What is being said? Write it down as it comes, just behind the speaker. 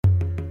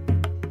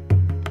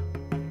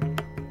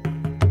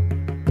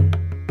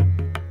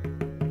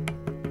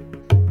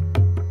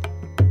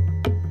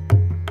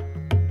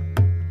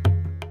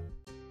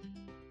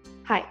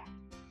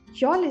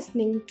You're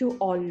listening to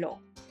All Law,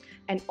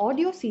 an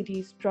audio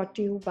series brought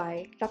to you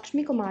by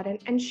Lakshmi Kumaran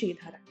and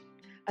Sridharan,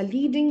 a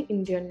leading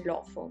Indian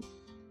law firm.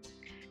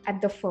 At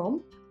the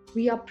firm,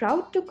 we are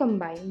proud to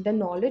combine the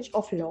knowledge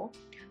of law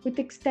with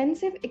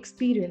extensive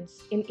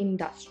experience in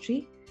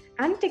industry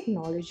and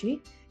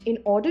technology in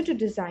order to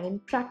design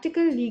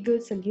practical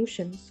legal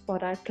solutions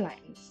for our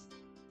clients.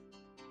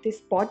 This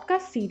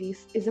podcast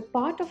series is a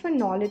part of a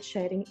knowledge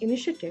sharing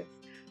initiative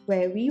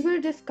where we will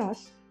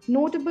discuss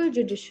notable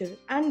judicial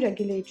and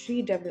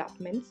regulatory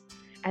developments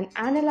and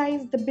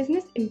analyze the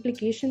business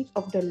implications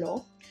of the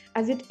law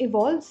as it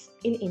evolves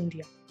in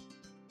India.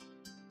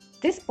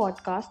 This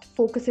podcast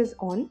focuses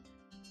on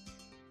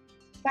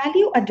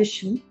value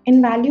addition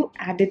and value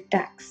added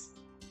tax,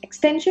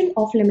 extension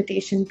of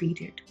limitation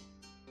period.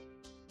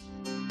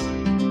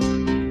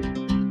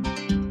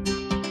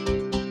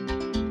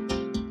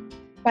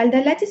 While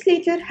the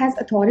legislature has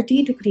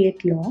authority to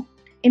create law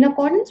in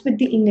accordance with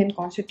the Indian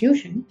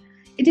Constitution,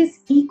 it is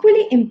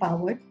equally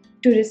empowered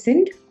to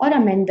rescind or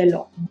amend the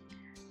law.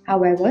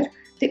 However,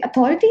 the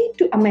authority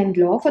to amend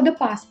law for the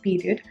past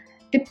period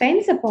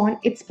depends upon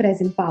its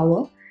present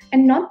power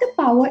and not the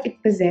power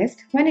it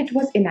possessed when it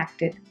was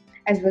enacted,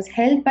 as was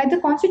held by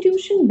the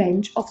Constitution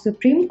Bench of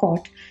Supreme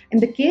Court in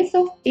the case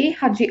of A.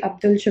 Haji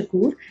Abdul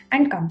Shakur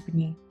and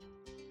Company.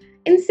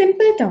 In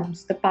simple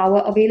terms, the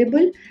power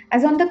available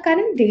as on the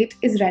current date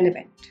is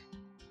relevant.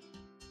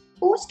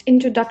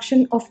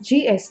 Post-introduction of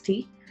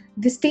GST,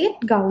 the state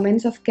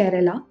governments of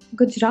Kerala,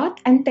 Gujarat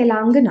and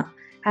Telangana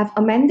have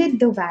amended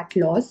the VAT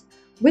laws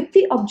with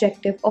the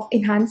objective of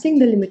enhancing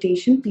the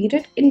limitation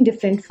period in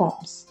different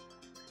forms.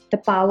 The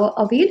power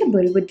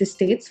available with the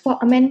states for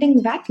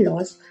amending VAT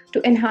laws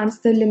to enhance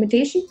the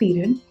limitation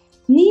period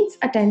needs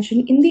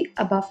attention in the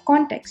above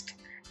context,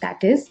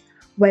 that is,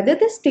 whether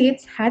the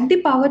states had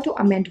the power to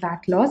amend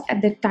VAT laws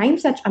at the time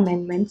such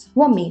amendments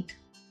were made.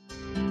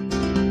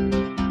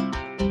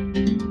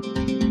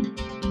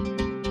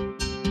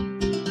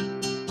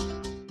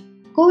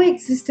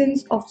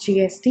 Coexistence of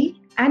GST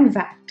and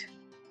VAT.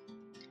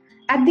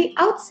 At the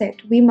outset,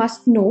 we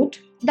must note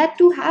that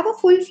to have a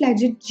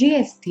full-fledged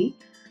GST,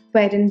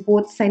 wherein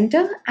both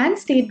centre and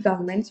state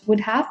governments would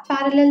have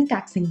parallel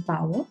taxing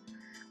power,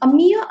 a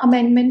mere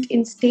amendment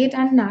in state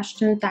and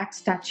national tax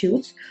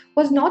statutes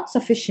was not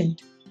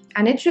sufficient,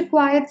 and it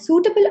required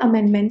suitable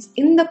amendments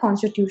in the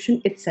Constitution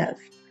itself.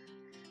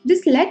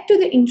 This led to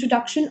the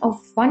introduction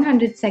of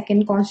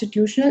 102nd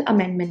Constitutional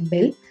Amendment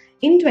Bill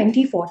in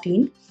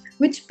 2014,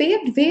 which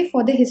paved way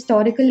for the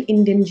historical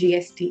Indian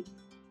GST.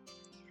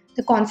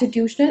 The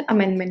Constitutional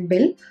Amendment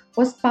Bill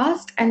was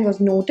passed and was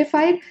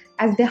notified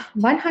as the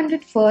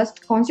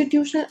 101st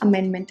Constitutional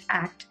Amendment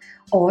Act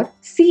or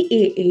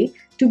CAA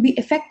to be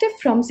effective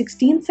from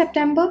 16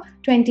 September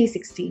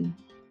 2016.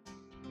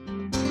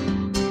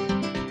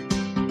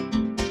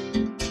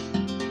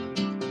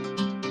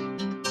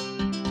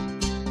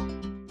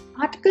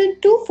 Article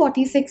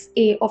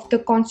 246A of the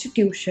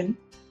Constitution,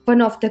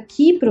 one of the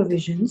key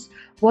provisions,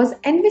 was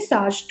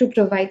envisaged to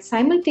provide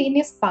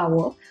simultaneous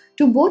power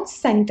to both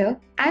centre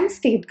and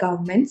state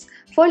governments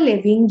for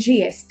levying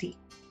GST.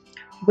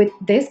 With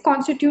this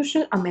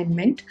constitutional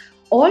amendment,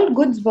 all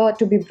goods were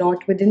to be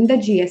brought within the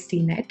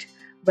GST net,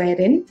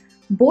 wherein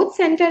both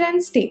centre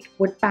and state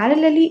would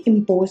parallelly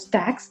impose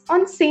tax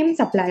on same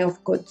supply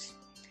of goods.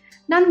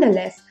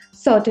 Nonetheless,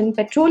 certain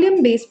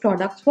petroleum-based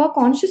products were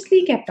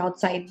consciously kept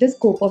outside the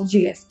scope of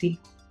GST.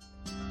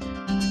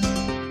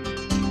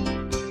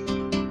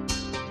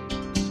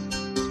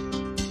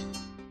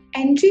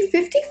 Entry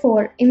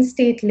 54 in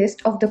State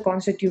List of the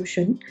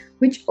Constitution,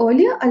 which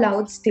earlier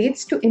allowed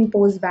states to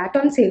impose VAT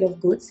on sale of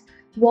goods,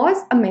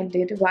 was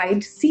amended via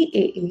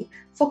CAA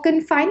for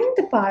confining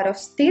the power of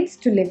states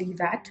to levy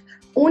VAT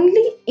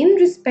only in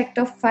respect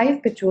of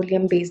 5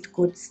 petroleum-based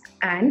goods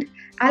and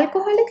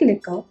alcoholic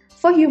liquor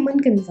for human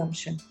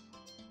consumption.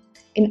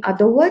 In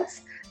other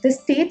words, the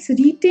states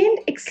retained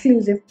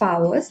exclusive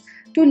powers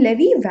to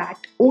levy VAT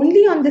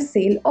only on the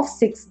sale of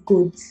 6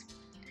 goods.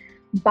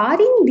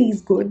 Barring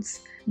these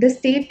goods, the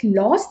state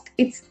lost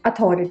its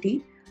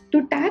authority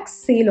to tax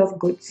sale of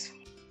goods.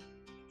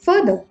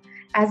 Further,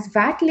 as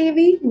VAT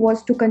levy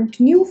was to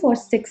continue for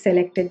 6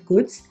 selected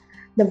goods,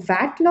 the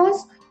VAT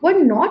laws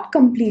were not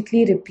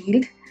completely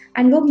repealed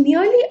and were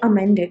merely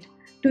amended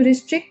to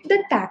restrict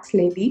the tax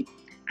levy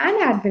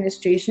and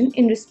administration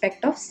in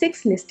respect of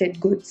 6 listed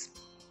goods.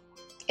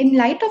 In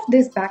light of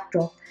this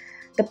backdrop,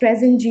 the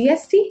present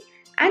GST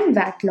and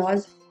VAT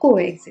laws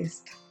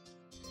coexist.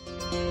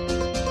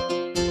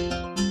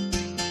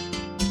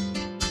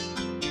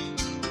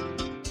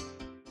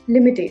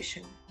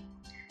 Limitation.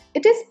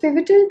 It is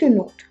pivotal to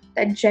note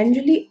that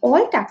generally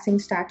all taxing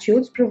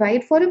statutes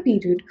provide for a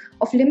period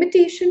of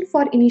limitation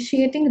for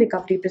initiating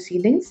recovery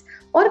proceedings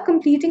or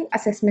completing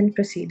assessment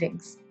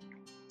proceedings.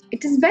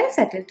 It is well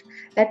settled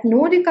that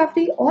no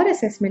recovery or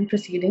assessment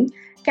proceeding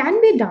can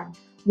be done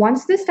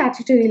once the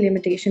statutory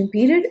limitation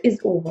period is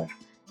over,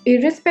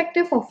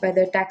 irrespective of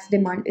whether tax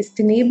demand is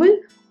tenable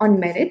on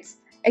merits,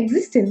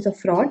 existence of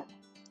fraud,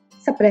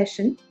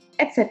 suppression,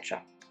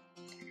 etc.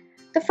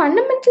 The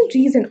fundamental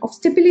reason of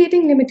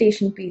stipulating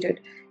limitation period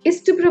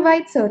is to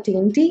provide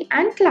certainty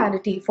and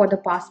clarity for the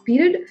past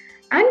period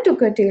and to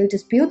curtail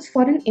disputes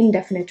for an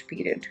indefinite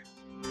period.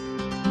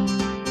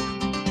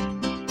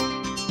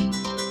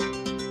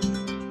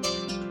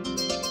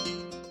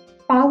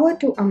 Power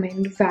to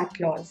amend VAT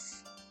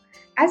laws.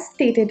 As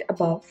stated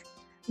above,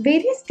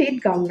 various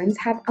state governments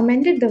have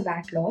amended the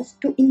VAT laws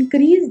to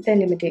increase their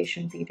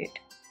limitation period.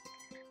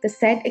 The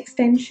said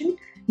extension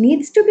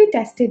needs to be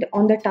tested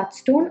on the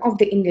touchstone of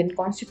the Indian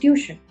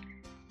Constitution,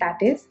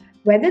 that is,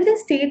 whether the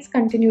states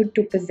continued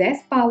to possess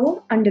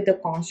power under the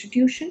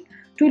Constitution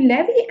to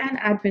levy and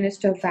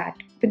administer VAT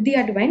with the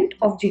advent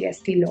of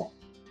GST law.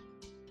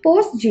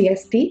 Post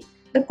GST,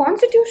 the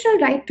constitutional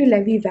right to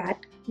levy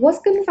VAT was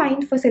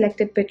confined for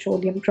selected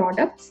petroleum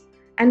products,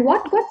 and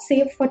what got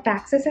saved for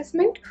tax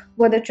assessment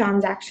were the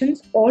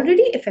transactions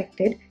already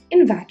effected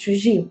in VAT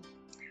regime.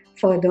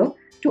 Further,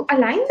 to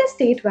align the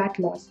state VAT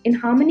laws in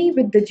harmony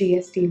with the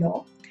GST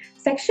law,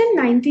 Section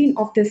 19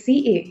 of the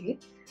CAA,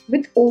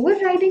 with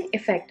overriding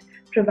effect,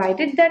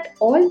 provided that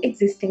all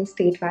existing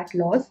state VAT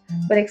laws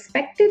were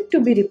expected to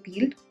be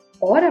repealed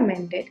or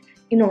amended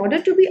in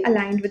order to be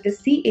aligned with the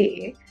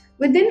CAA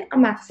within a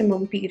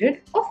maximum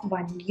period of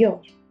 1 year.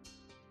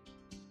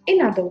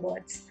 In other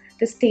words,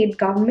 the state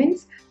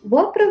governments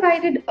were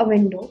provided a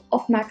window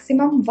of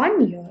maximum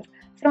 1 year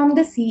from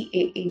the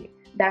CAA,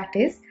 that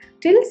is,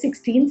 till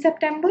 16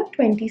 September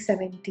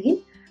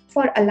 2017,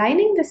 for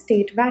aligning the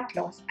state VAT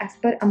laws as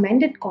per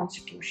amended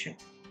constitution.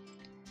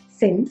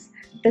 Since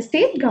the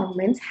state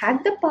governments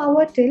had the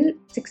power till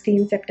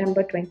 16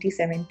 September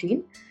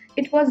 2017,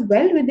 it was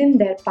well within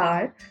their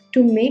power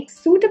to make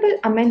suitable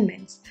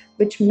amendments,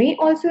 which may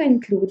also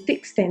include the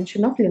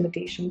extension of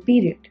limitation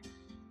period.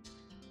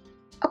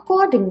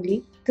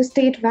 Accordingly, the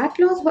state VAT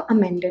laws were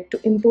amended to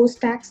impose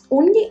tax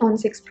only on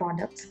 6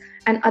 products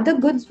and other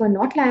goods were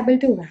not liable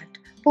to VAT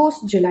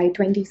post July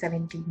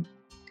 2017.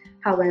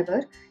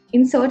 However,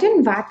 in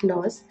certain VAT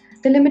laws,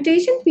 the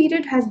limitation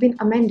period has been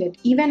amended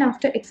even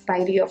after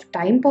expiry of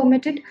time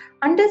permitted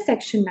under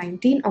Section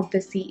 19 of the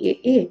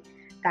CAA,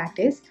 that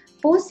is,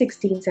 post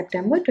 16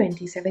 September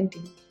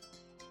 2017.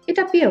 It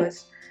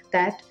appears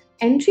that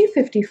Entry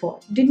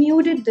 54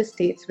 denuded the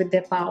states with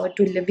their power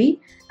to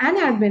levy and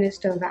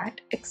administer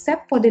VAT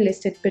except for the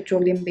listed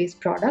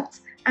petroleum-based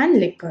products and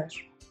liquor.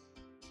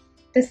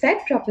 The said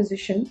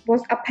proposition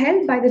was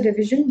upheld by the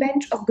Division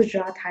Bench of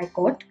Gujarat High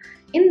Court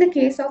in the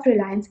case of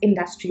Reliance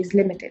Industries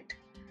Limited.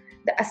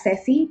 The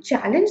assessee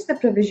challenged the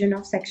provision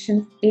of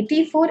Section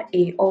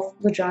 84A of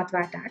Gujarat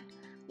VAT Act,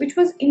 which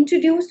was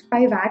introduced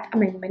by VAT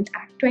Amendment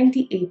Act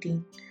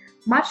 2018,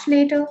 much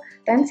later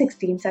than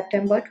 16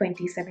 September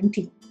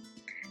 2017.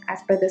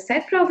 As per the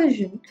said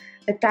provision,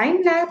 the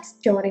time lapse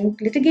during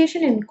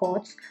litigation in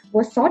courts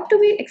was sought to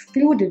be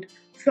excluded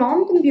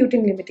from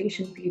computing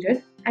limitation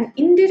period and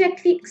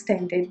indirectly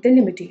extended the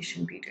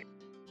limitation period.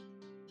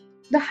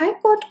 The High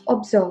Court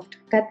observed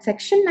that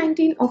Section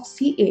 19 of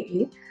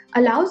CAA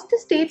allows the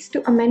states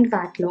to amend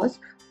VAT laws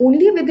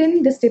only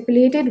within the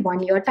stipulated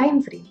 1-year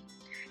time frame.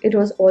 It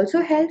was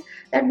also held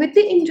that with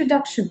the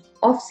introduction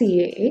of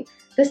CAA,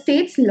 the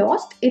states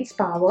lost its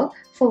power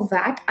for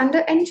VAT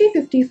under Entry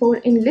 54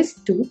 in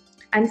List 2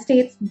 and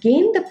states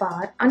gained the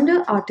power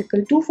under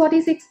Article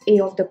 246A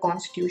of the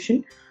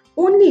Constitution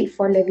only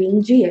for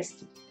levying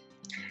GST.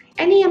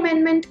 Any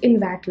amendment in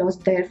VAT laws,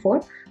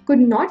 therefore, could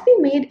not be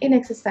made in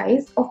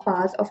exercise of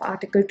powers of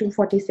Article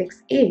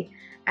 246A,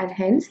 and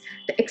hence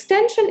the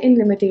extension in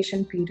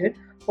limitation period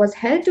was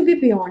held to be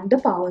beyond the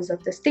powers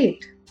of the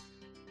state.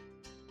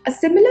 A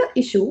similar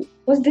issue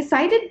was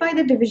decided by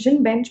the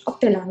Division Bench of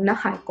Telangana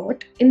High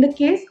Court in the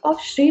case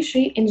of Sri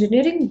Sri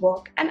Engineering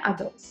Work and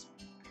others.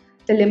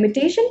 The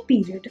limitation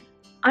period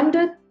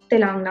under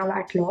Telangana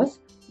VAT laws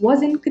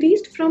was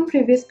increased from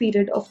previous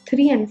period of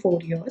 3 and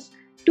 4 years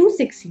to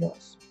 6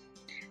 years.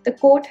 The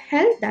court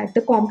held that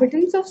the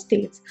competence of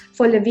states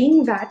for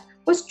levying VAT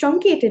was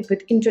truncated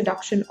with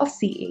introduction of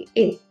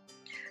CAA.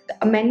 The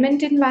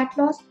amendment in VAT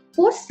laws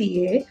post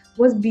CAA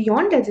was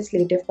beyond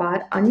legislative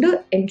power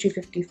under Entry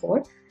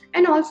 54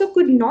 and also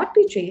could not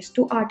be traced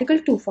to Article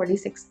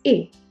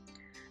 246A.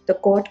 The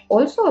court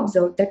also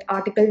observed that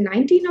Article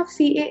 19 of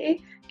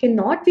CAA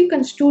cannot be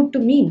construed to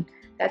mean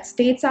that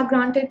states are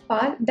granted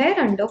power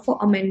thereunder for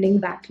amending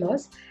VAT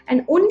laws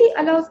and only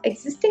allows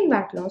existing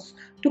VAT laws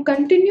to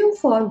continue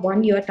for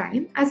 1 year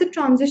time as a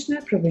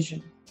transitional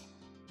provision.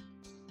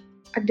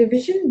 A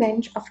division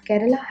bench of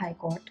Kerala High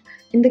Court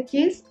in the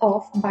case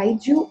of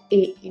Baiju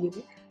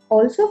AA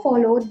also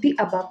followed the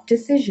above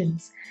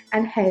decisions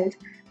and held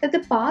that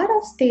the power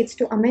of states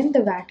to amend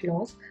the VAT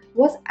laws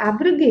was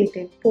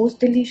abrogated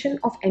post-deletion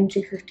of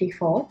Entry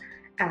 54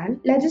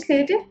 and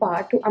legislative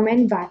power to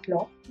amend VAT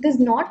law does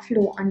not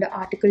flow under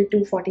Article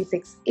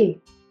 246A.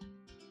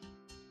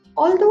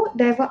 Although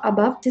there were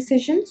above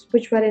decisions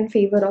which were in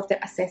favor of the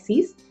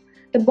assessees,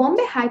 the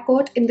Bombay High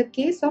Court in the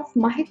case of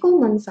Mahiko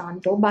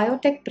Monsanto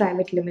Biotech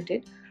Private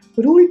Limited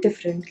ruled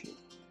differently.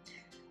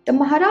 The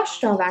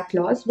Maharashtra VAT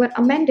laws were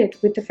amended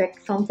with effect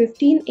from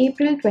 15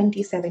 April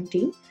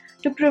 2017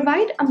 to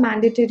provide a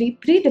mandatory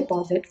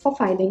pre-deposit for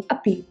filing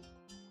appeal.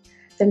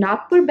 The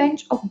Nagpur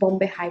bench of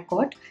Bombay High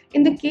Court,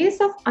 in the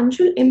case of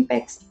Anshul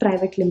Impex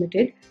Private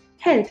Limited,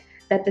 held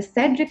that the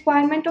said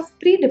requirement of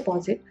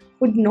pre-deposit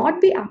would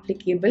not be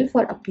applicable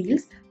for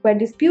appeals where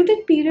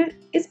disputed period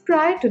is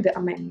prior to the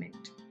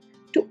amendment.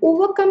 To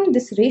overcome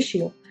this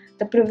ratio,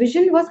 the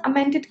provision was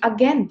amended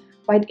again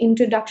by the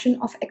introduction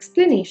of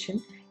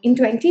explanation in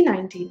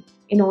 2019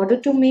 in order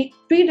to make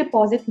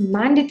pre-deposit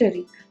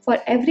mandatory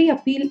for every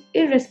appeal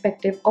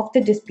irrespective of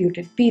the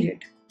disputed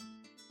period.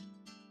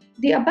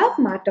 The above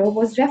matter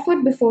was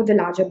referred before the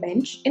larger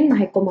bench in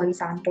Maheko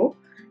Monsanto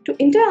to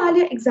inter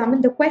alia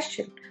examine the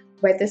question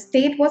whether the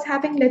state was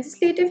having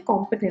legislative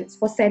competence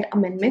for said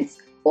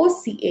amendments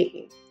post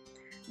CAA.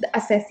 The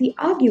assessee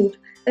argued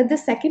that the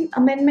second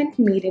amendment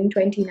made in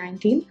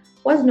 2019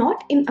 was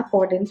not in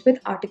accordance with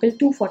Article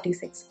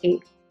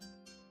 246A.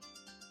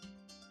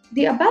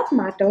 The above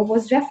matter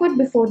was referred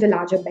before the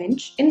larger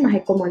bench in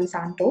Maheko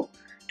Monsanto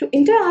to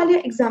inter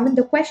alia examine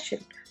the question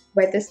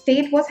whether the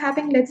state was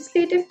having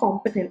legislative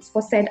competence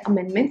for said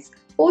amendments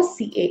post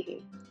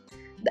CAA.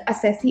 The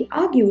assessee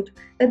argued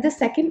that the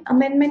second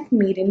amendment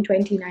made in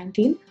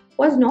 2019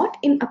 was not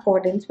in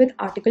accordance with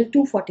Article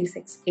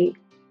 246A.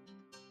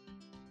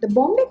 The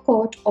Bombay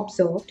Court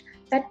observed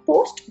that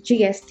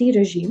post-GST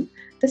regime,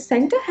 the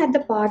centre had the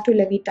power to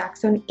levy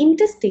tax on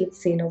interstate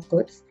sale of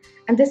goods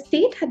and the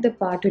state had the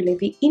power to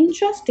levy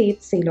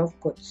intra-state sale of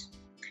goods.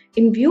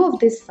 In view of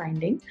this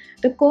finding,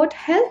 the court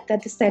held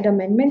that the said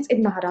amendments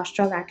in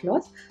Maharashtra VAT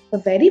laws were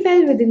very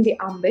well within the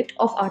ambit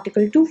of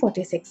Article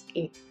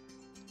 246A.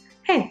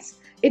 Hence,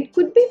 it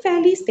could be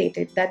fairly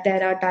stated that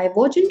there are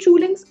divergent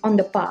rulings on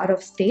the power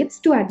of states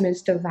to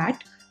administer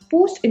VAT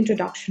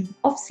post-introduction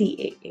of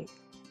CAA.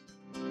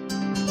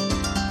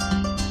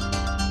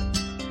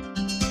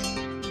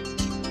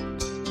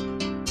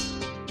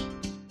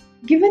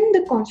 Given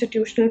the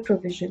constitutional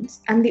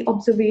provisions and the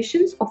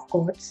observations of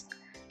courts,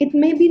 it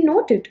may be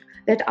noted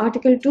that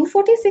Article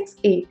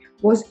 246A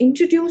was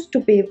introduced to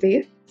pave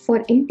way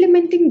for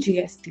implementing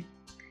GST,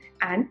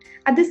 and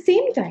at the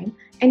same time,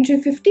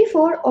 Entry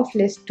 54 of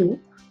List 2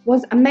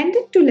 was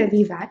amended to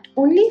levy VAT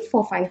only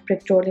for 5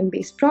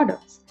 petroleum-based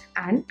products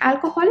and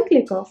alcoholic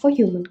liquor for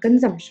human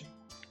consumption.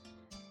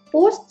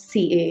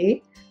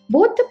 Post-CAA,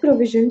 both the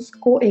provisions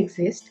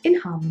coexist in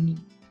harmony.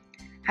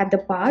 Had the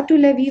power to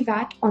levy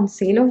VAT on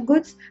sale of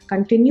goods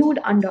continued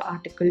under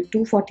Article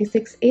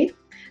 246A,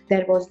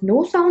 there was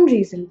no sound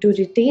reason to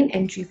retain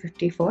Entry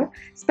 54,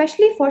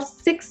 especially for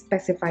 6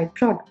 specified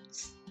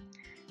products.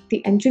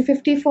 The Entry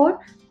 54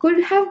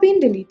 could have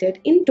been deleted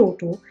in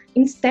toto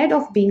instead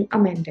of being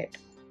amended.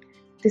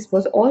 This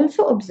was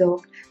also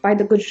observed by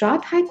the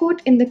Gujarat High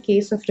Court in the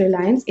case of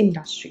Reliance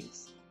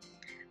Industries.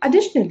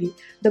 Additionally,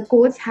 the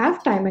courts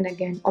have time and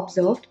again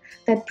observed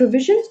that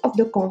provisions of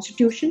the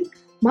Constitution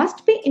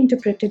must be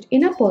interpreted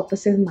in a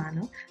purposive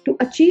manner to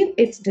achieve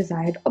its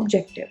desired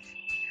objective.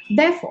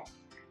 Therefore,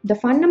 the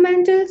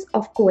fundamentals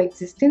of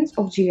coexistence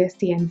of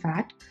GST and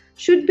VAT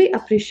should be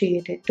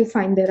appreciated to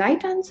find the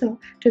right answer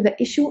to the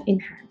issue in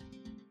hand.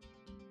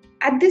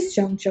 At this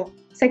juncture,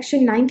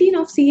 Section 19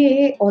 of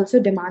CAA also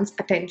demands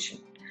attention,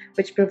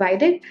 which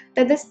provided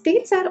that the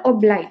states are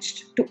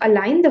obliged to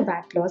align the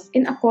VAT laws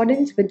in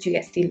accordance with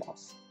GST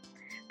laws.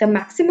 The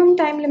maximum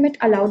time limit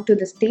allowed to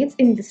the states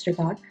in this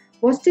regard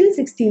was till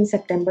 16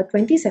 September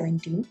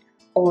 2017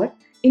 or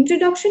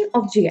introduction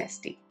of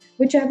GST,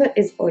 whichever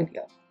is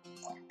earlier.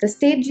 The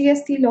state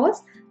GST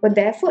laws were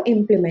therefore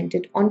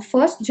implemented on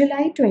 1st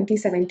July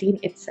 2017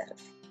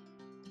 itself.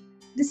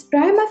 This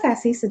prima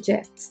facie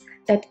suggests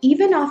that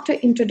even after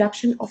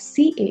introduction of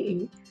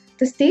CAA,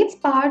 the state's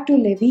power to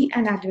levy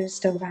and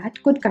administer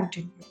VAT could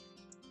continue.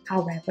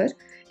 However,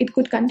 it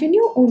could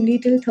continue only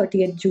till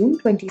 30th June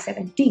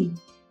 2017.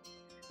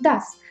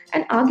 Thus,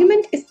 an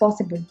argument is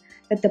possible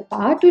that the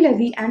power to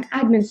levy and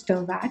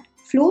administer VAT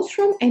flows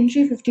from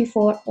Entry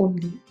 54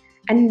 only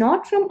and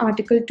not from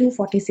Article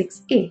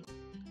 246A.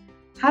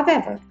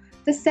 However,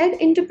 the said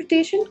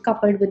interpretation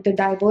coupled with the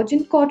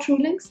divergent court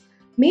rulings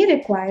may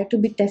require to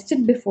be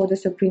tested before the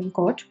Supreme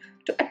Court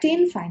to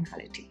attain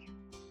finality.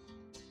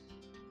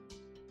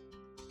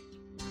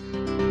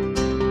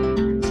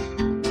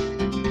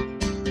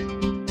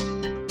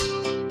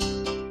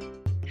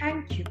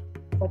 Thank you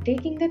for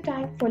taking the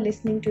time for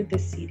listening to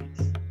this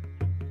series.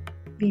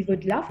 We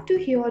would love to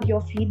hear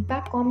your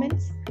feedback,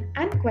 comments,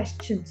 and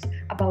questions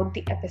about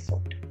the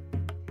episode.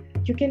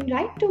 You can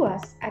write to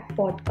us at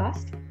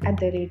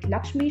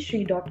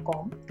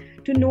podcast@lakshmishree.com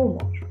to know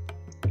more.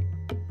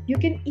 You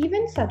can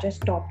even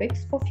suggest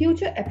topics for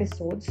future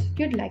episodes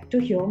you'd like to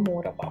hear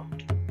more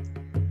about.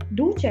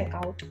 Do check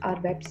out our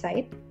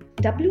website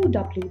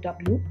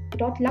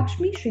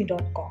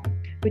www.lakshmishree.com,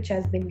 which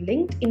has been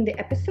linked in the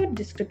episode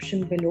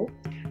description below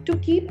to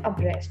keep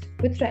abreast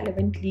with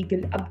relevant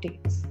legal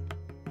updates.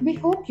 We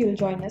hope you'll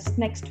join us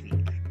next week.